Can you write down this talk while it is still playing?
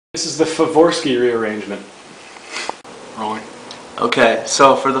This is the Favorskii rearrangement. Rolling. Okay,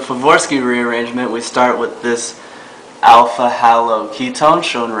 so for the Favorskii rearrangement, we start with this alpha halo ketone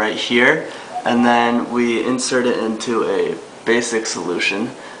shown right here, and then we insert it into a basic solution,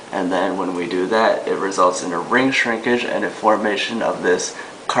 and then when we do that, it results in a ring shrinkage and a formation of this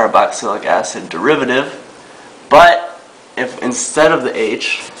carboxylic acid derivative. But if instead of the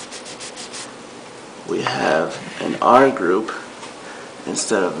H, we have an R group,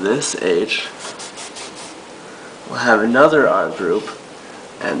 instead of this H, we'll have another R group,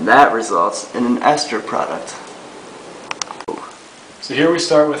 and that results in an ester product. So here we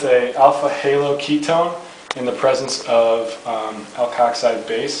start with a alpha halo ketone in the presence of alkoxide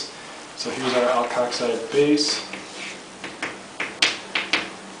base. So here's our alkoxide base,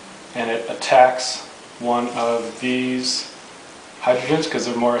 and it attacks one of these hydrogens because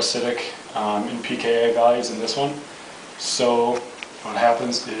they're more acidic in pKa values than this one. So what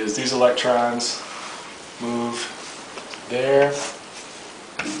happens is these electrons move there.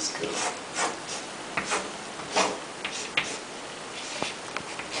 These go.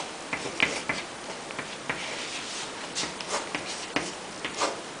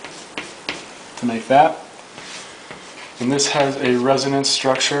 To make that. And this has a resonance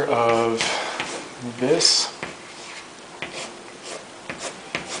structure of this.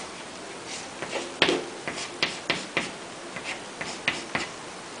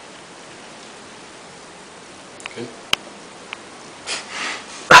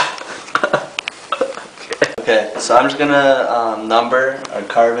 Okay, so I'm just gonna number our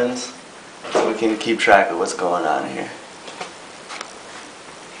carbons so we can keep track of what's going on here.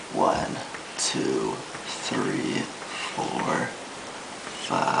 1, 2, 3, 4,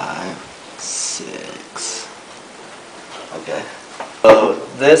 5, 6. Okay. So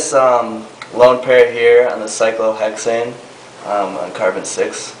this lone pair here on the cyclohexane on carbon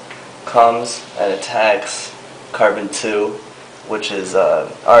 6 comes and attacks carbon 2, which is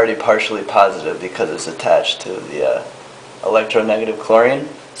already partially positive because it's attached to the electronegative chlorine.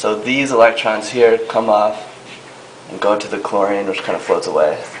 So these electrons here come off and go to the chlorine, which kind of floats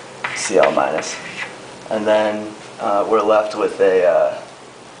away, Cl minus. And then we're left with a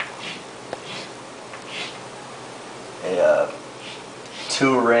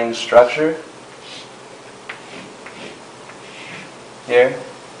two-ring structure here.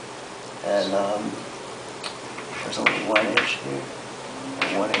 And there's only one H here,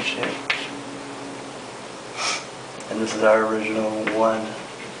 and one H here. And this is our original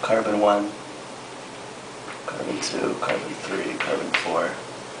carbon 1, carbon 2, carbon 3, carbon 4,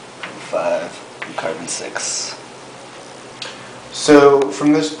 carbon 5, and carbon 6. So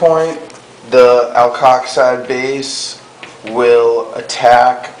from this point, the alkoxide base will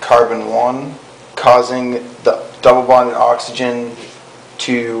attack carbon 1, causing the double bonded oxygen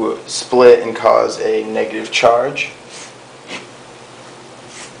to split and cause a negative charge.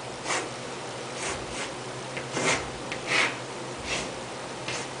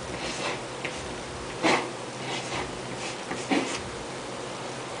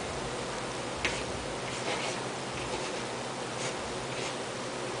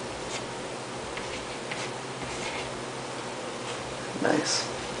 Nice.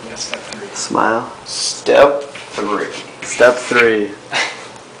 Yeah, step 3. Smile. Step 3. Step 3.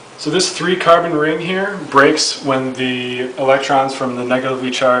 So this 3-carbon ring here breaks when the electrons from the negatively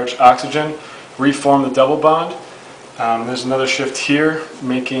charged oxygen reform the double bond. There's another shift here,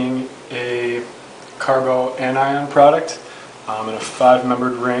 making a carbo-anion product in a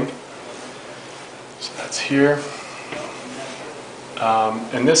 5-membered ring. So that's here.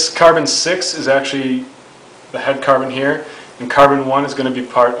 And this carbon 6 is actually the head carbon here, and carbon 1 is going to be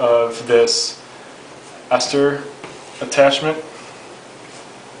part of this ester attachment.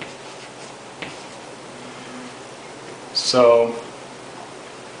 So,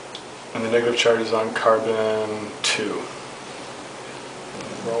 and the negative charge is on carbon 2.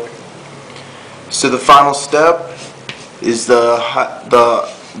 Rolling. So the final step is the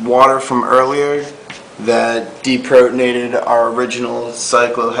water from earlier that deprotonated our original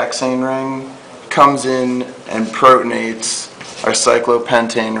cyclohexane ring comes in and protonates our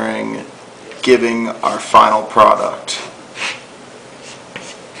cyclopentane ring, giving our final product.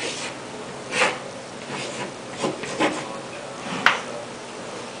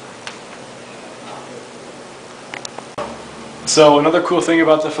 So another cool thing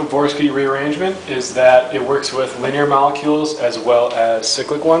about the Favorskii rearrangement is that it works with linear molecules as well as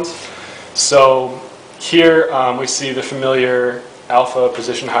cyclic ones. So here we see the familiar alpha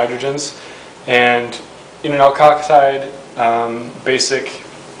position hydrogens, and in an alkoxide basic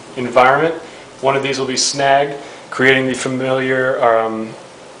environment, one of these will be snagged, creating the familiar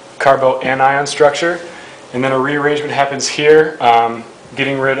carboanion structure. And then a rearrangement happens here,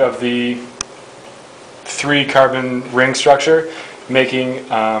 getting rid of the 3-carbon ring structure, making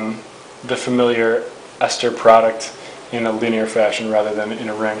the familiar ester product in a linear fashion rather than in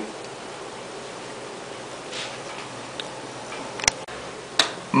a ring.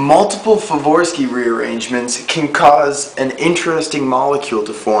 Multiple Favorskii rearrangements can cause an interesting molecule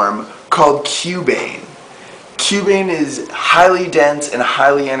to form called cubane. Cubane is highly dense and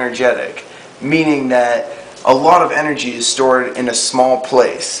highly energetic, meaning that a lot of energy is stored in a small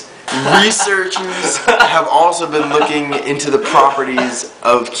place. Researchers have also been looking into the properties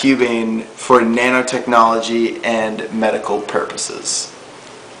of cubane for nanotechnology and medical purposes.